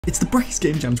It's the Brackey's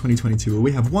Game Jam 2022 where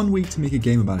we have 1 week to make a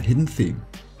game about a hidden theme.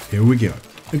 Here we go.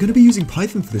 I'm going to be using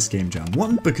Python for this game jam,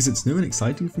 1 because it's new and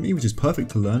exciting for me, which is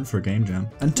perfect to learn for a game jam,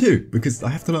 and 2 because I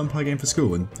have to learn Pygame for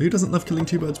school, and who doesn't love killing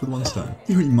 2 birds with 1 stone?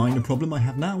 The only minor problem I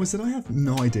have now is that I have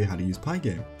no idea how to use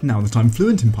Pygame. Now that I'm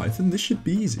fluent in Python, this should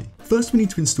be easy. First we need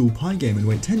to install Pygame and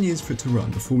wait 10 years for it to run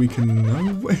before we can...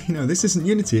 No, this isn't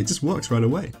Unity, it just works right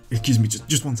away. Excuse me,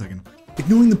 just 1 second.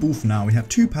 Ignoring the ball for now, we have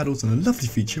 2 paddles and a lovely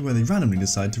feature where they randomly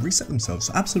decide to reset themselves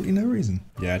for absolutely no reason.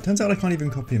 Yeah, it turns out I can't even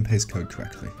copy and paste code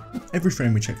correctly. Every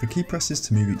frame we check for key presses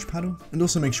to move each paddle, and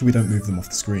also make sure we don't move them off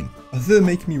the screen. Other than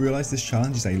making me realise this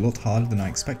challenge is a lot harder than I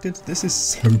expected, this is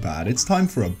so bad, it's time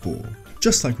for a ball.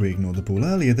 Just like we ignored the ball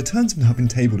earlier, the turns have now been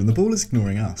tabled and the ball is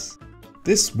ignoring us.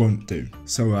 This won't do.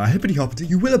 So hippity hoppity,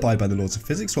 you will abide by the laws of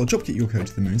physics, so I'll dropkick your code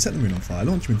to the moon, set the moon on fire,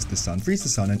 launch you into the sun, freeze the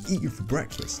sun, and eat you for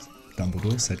breakfast.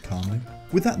 Dumbledore said calmly.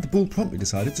 With that, the ball promptly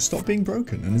decided to stop being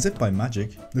broken, and as if by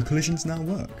magic, the collisions now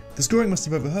work. The scoring must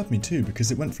have overheard me too, because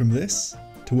it went from this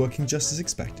to working just as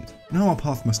expected. Now our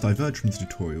path must diverge from the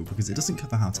tutorial because it doesn't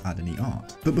cover how to add any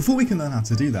art. But before we can learn how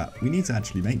to do that, we need to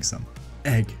actually make some.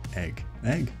 Egg.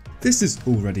 This is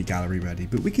already gallery ready,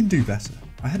 but we can do better.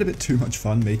 I had a bit too much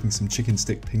fun making some chicken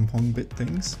stick ping pong bit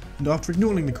things, and after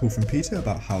ignoring the call from Peter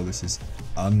about how this is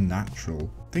unnatural,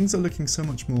 things are looking so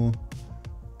much more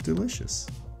delicious.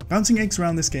 Bouncing eggs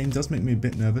around this game does make me a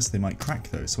bit nervous they might crack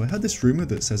though, so I heard this rumour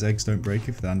that says eggs don't break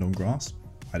if they land on grass.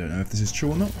 I don't know if this is true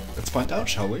or not. Let's find out,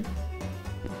 shall we?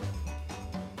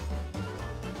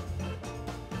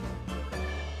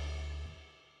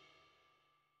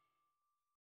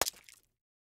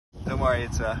 Don't worry,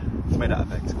 it's made out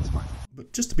of eggs, it's fine.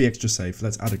 But just to be extra safe,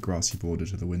 let's add a grassy border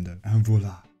to the window. And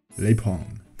voila, les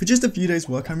Pong. For just a few days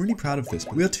work, I'm really proud of this,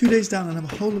 but we are 2 days down and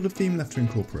have a whole lot of theme left to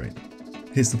incorporate.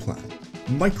 Here's the plan.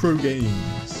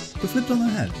 Microgames. But flipped on their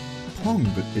head. Pong,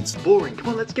 but it's Boring, come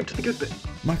on, let's skip to the good bit.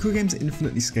 Microgames are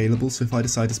infinitely scalable, so if I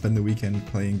decide to spend the weekend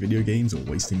playing video games or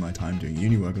wasting my time doing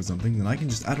uni work or something, then I can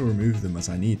just add or remove them as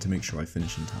I need to make sure I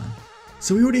finish in time.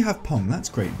 So we already have Pong, that's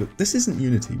great, but this isn't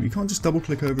Unity. We can't just double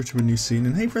click over to a new scene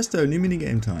and hey presto, new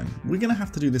minigame time. We're gonna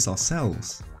have to do this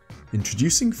ourselves.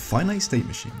 Introducing finite state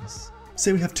machines.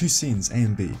 Say we have 2 scenes, A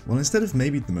and B. Well, instead of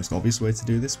maybe the most obvious way to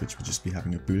do this, which would just be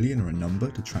having a boolean or a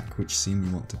number to track which scene we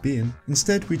want to be in,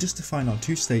 instead we just define our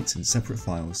 2 states in separate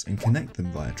files and connect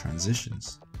them via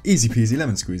transitions. Easy peasy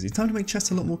lemon squeezy, time to make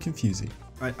chess a lot more confusing.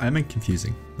 I meant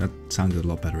confusing, that sounded a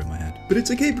lot better in my head. But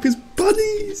it's okay because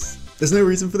bunnies! There's no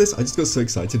reason for this, I just got so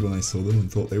excited when I saw them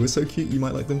and thought they were so cute you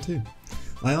might like them too.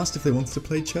 I asked if they wanted to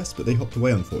play chess, but they hopped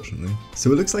away unfortunately.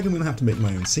 So it looks like I'm going to have to make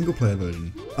my own single player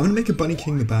version. I'm going to make a Bunny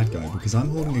King the bad guy because I'm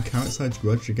holding a carrot-sized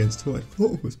grudge against who I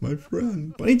thought was my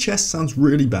friend. Bunny chess sounds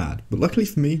really bad, but luckily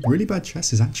for me, really bad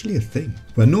chess is actually a thing.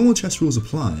 Where normal chess rules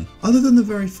apply, other than the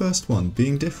very first one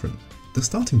being different. The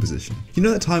starting position. You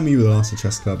know that time we were last at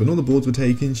chess club and all the boards were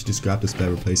taken, she just grabbed a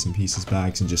spare replacement pieces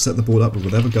bags and just set the board up with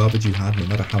whatever garbage you had, no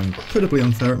matter how incredibly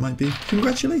unfair it might be?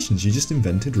 Congratulations, you just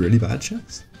invented really bad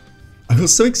chess. I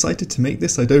was so excited to make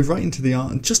this, I dove right into the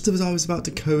art, and just as I was about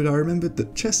to code, I remembered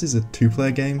that chess is a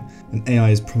 2-player game, and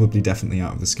AI is probably definitely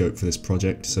out of the scope for this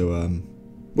project, so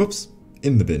whoops,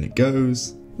 in the bin it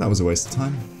goes. That was a waste of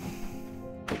time.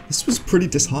 This was pretty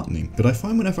disheartening, but I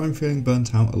find whenever I'm feeling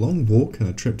burnt out, a long walk and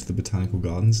a trip to the botanical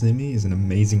gardens near me is an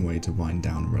amazing way to wind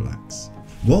down and relax.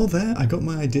 While there, I got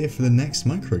my idea for the next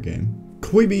microgame.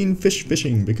 Koi bean fish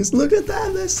fishing, because look at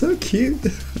them, they're so cute!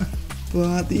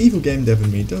 But the evil game dev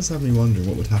in me does have me wondering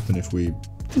what would happen if we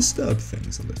disturb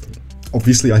things a little.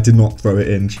 Obviously I did not throw it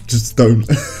in, just don't.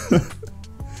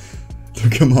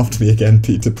 Don't come after me again,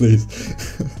 Peter, please.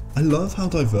 I love how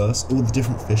diverse all the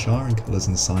different fish are in colours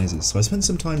and sizes, so I spent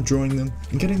some time drawing them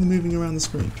and getting them moving around the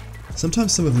screen.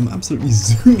 Sometimes some of them absolutely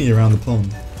zoom me around the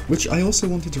pond, which I also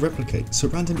wanted to replicate, so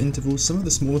at random intervals some of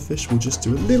the smaller fish will just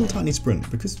do a little tiny sprint,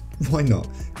 because why not?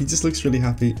 He just looks really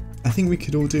happy. I think we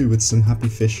could all do with some happy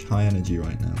fish high energy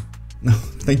right now. Now,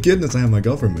 thank goodness I have my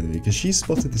girlfriend with me, because she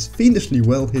spotted this fiendishly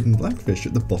well hidden blackfish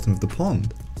at the bottom of the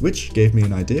pond, which gave me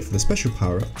an idea for the special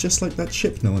power-up, just like that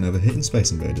ship no one ever hit in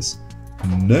Space Invaders.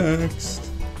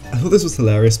 Next! I thought this was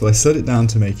hilarious, but I slowed it down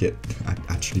to make it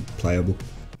actually playable.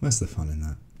 Where's the fun in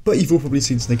that? But you've all probably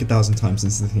seen Snake 1,000 times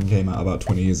since the thing came out about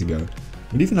 20 years ago.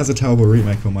 It even has a terrible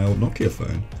remake on my old Nokia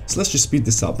phone. So let's just speed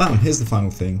this up. Bam, here's the final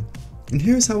thing. And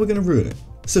here's how we're going to ruin it.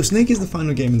 So Snake is the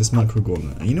final game in this micro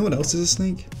gauntlet, and you know what else is a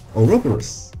snake?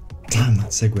 Ouroboros. Damn, that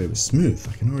segue was smooth.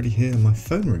 I can already hear my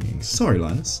phone ringing. Sorry,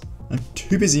 Linus. I'm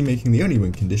too busy making the only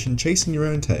win condition chasing your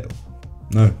own tail.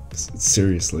 No,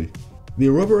 seriously. The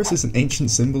Ouroboros is an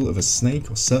ancient symbol of a snake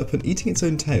or serpent eating its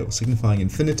own tail, signifying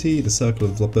infinity, the circle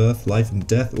of birth, life and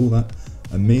death, all that.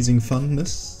 amazing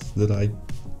funness that I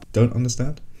don't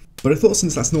understand. But I thought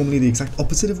since that's normally the exact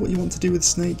opposite of what you want to do with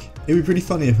Snake, it would be pretty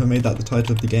funny if I made that the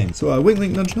title of the game. So wink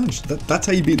wink nudge nudge, that's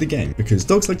how you beat the game. Because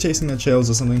dogs like chasing their tails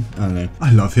or something, I don't know.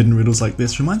 I love hidden riddles like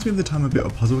this. Reminds me of the time I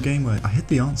built a puzzle game where I hid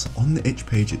the answer on the itch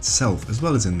page itself as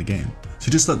well as in the game.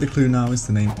 So just like the clue now is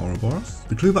the name Ouroboros,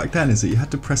 the clue back then is that you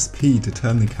had to press P to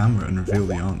turn the camera and reveal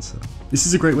the answer. This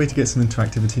is a great way to get some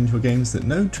interactivity into your games that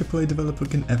no AAA developer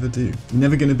can ever do. You're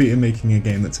never going to beat them making a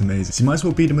game that's amazing, so you might as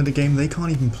well beat them at a game they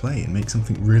can't even play and make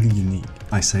something really unique.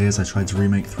 I say as I tried to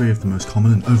remake 3 of the most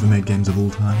common and overmade games of all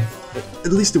time.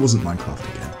 At least it wasn't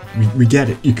Minecraft again. We get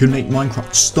it, you can make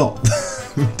Minecraft, stop!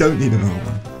 We don't need another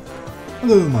one.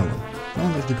 Other than my one. That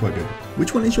one's actually quite good.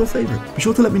 Which one is your favourite? Be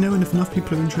sure to let me know, and if enough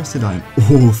people are interested, I am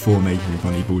all for making a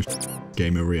funny bullshit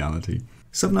game a reality.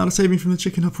 7 out of saving from the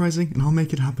chicken uprising and I'll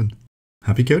make it happen.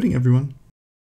 Happy coding everyone!